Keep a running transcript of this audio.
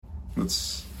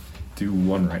Let's do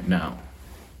one right now.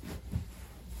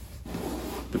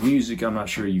 The music, I'm not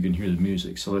sure you can hear the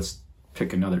music, so let's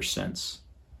pick another sense.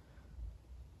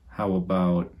 How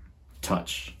about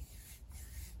touch?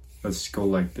 Let's go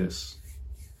like this.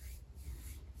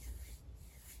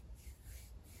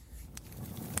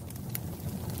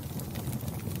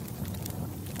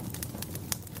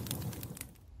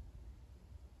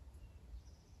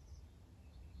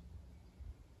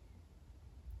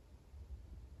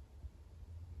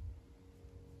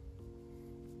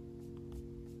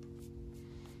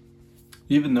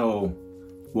 Even though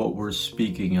what we're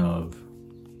speaking of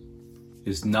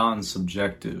is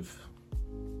non-subjective,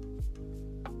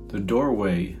 the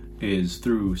doorway is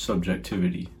through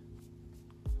subjectivity.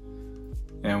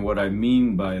 And what I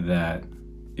mean by that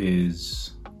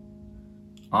is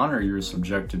honor your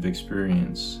subjective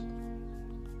experience,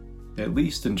 at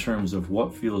least in terms of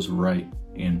what feels right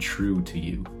and true to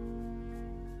you.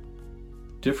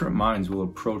 Different minds will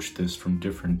approach this from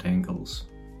different angles.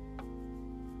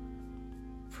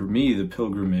 For me, the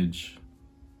pilgrimage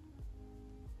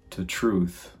to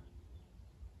truth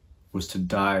was to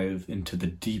dive into the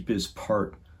deepest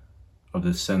part of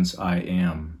the sense I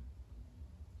am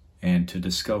and to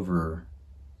discover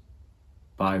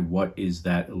by what is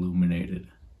that illuminated,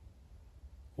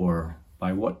 or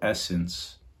by what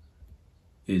essence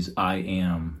is I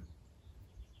am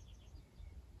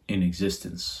in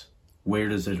existence. Where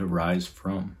does it arise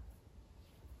from?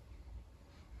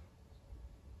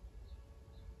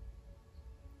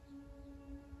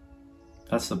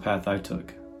 That's the path I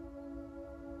took.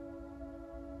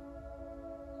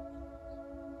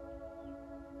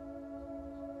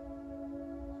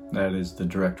 That is the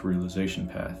direct realization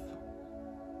path.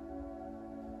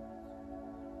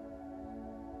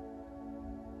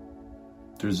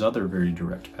 There's other very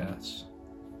direct paths,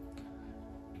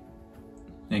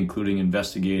 including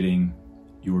investigating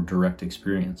your direct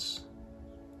experience.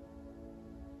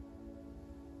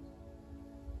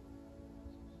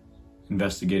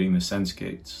 Investigating the sense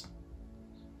gates.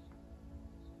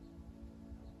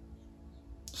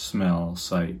 Smell,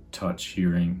 sight, touch,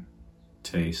 hearing,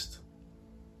 taste.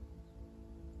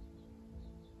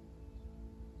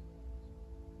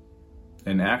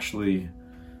 And actually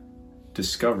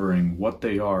discovering what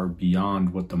they are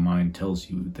beyond what the mind tells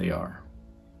you they are.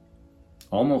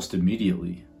 Almost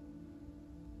immediately,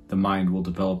 the mind will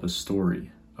develop a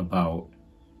story about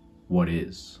what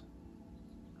is.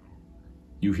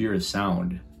 You hear a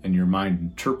sound and your mind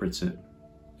interprets it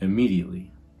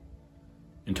immediately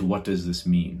into what does this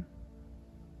mean?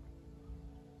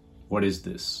 What is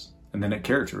this? And then it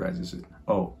characterizes it.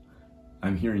 Oh,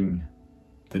 I'm hearing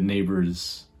the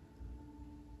neighbor's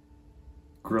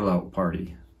grill out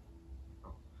party.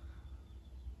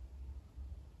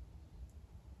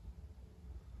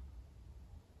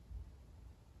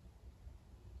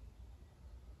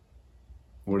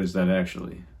 What is that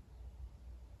actually?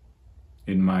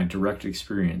 In my direct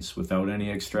experience, without any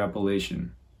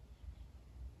extrapolation,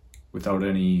 without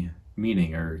any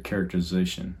meaning or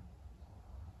characterization.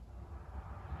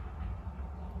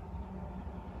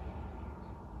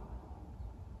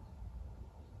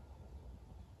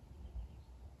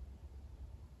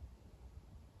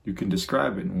 You can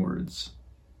describe it in words,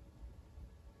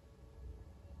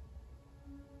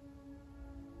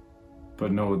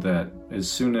 but know that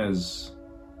as soon as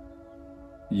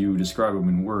you describe them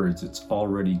in words, it's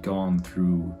already gone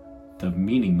through the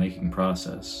meaning-making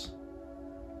process.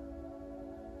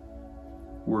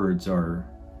 Words are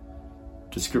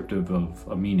descriptive of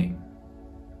a meaning.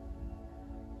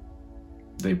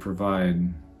 They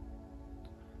provide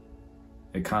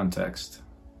a context.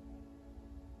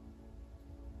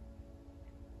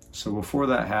 So before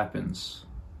that happens,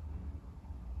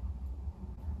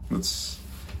 let's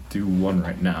do one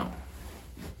right now.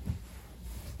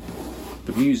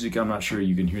 The music, I'm not sure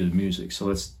you can hear the music, so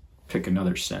let's pick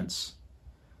another sense.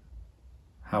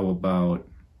 How about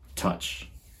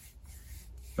touch?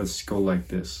 Let's go like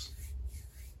this.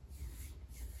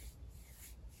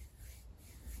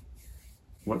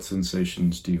 What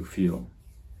sensations do you feel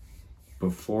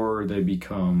before they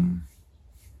become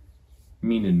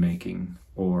meaning making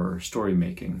or story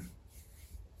making?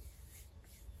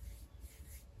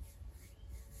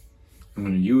 I'm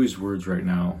going to use words right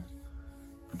now,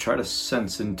 but try to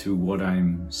sense into what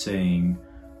I'm saying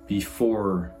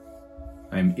before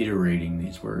I'm iterating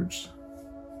these words.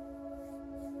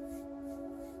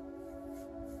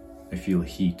 I feel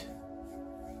heat.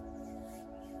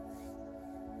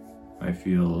 I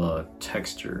feel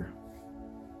texture,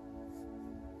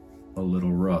 a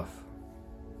little rough.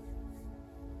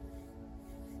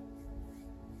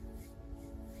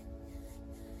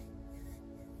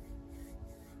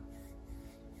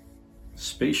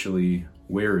 spatially,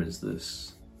 where is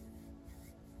this?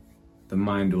 The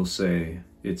mind will say,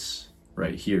 it's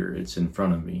right here, it's in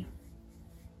front of me.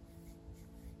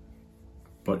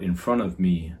 But in front of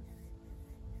me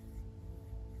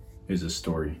is a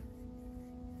story.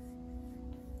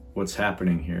 What's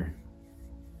happening here?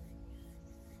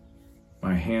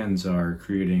 My hands are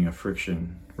creating a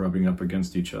friction, rubbing up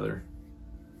against each other.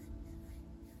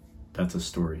 That's a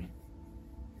story.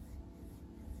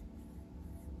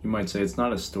 You might say it's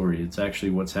not a story, it's actually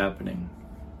what's happening.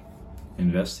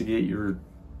 Investigate your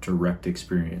direct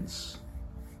experience.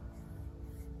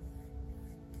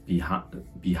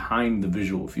 Behind the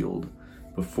visual field,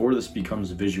 before this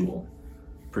becomes visual,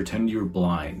 pretend you're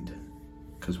blind.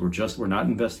 Because we're not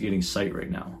investigating sight right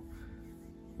now.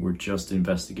 We're just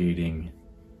investigating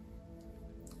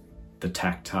the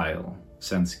tactile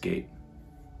sense gate.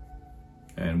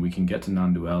 And we can get to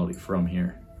non-duality from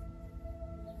here.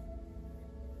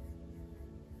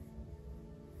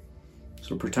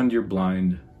 So pretend you're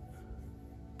blind.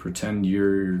 Pretend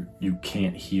you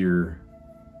can't hear.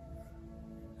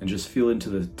 And just feel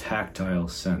into the tactile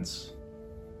sense.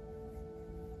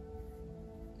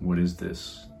 What is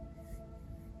this?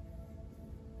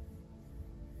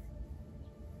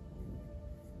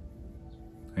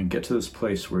 And get to this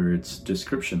place where it's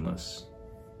descriptionless.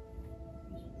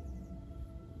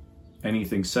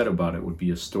 Anything said about it would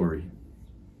be a story.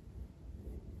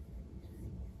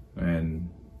 And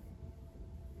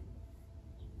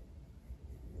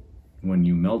when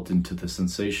you melt into the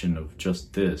sensation of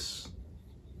just this,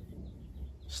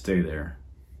 stay there.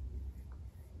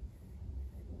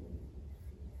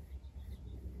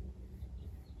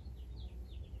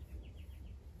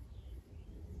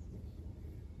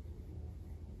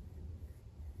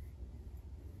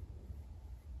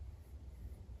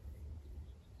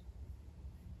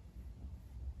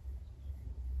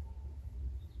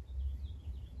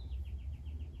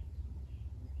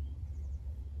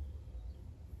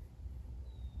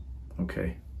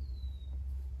 Okay.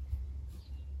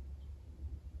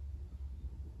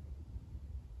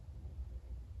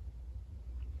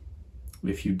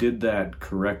 If you did that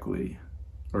correctly,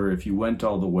 or if you went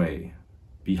all the way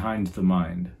behind the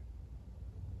mind,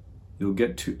 you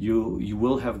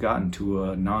will have gotten to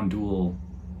a non-dual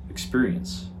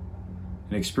experience,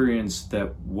 an experience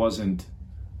that wasn't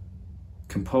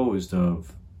composed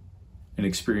of an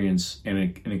experience and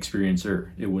an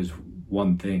experiencer. It was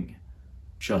one thing.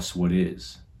 Just what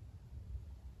is.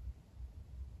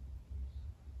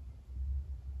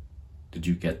 Did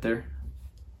you get there?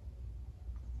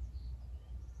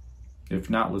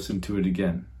 If not, listen to it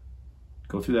again.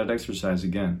 Go through that exercise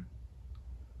again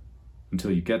until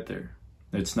you get there.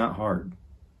 It's not hard.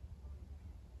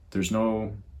 There's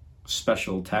no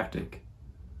special tactic.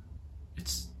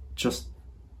 It's just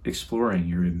exploring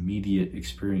your immediate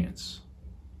experience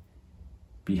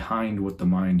behind what the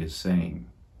mind is saying.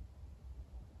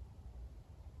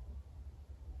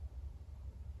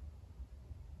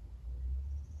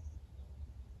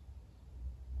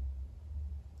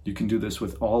 You can do this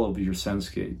with all of your sense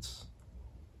gates.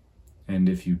 And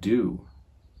if you do,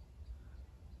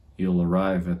 you'll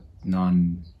arrive at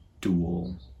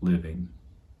non-dual living.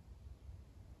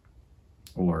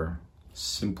 Or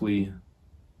simply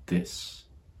this.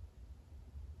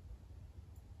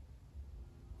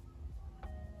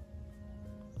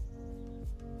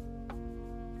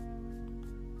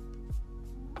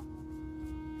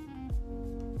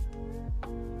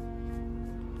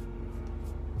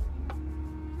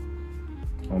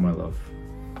 All my love.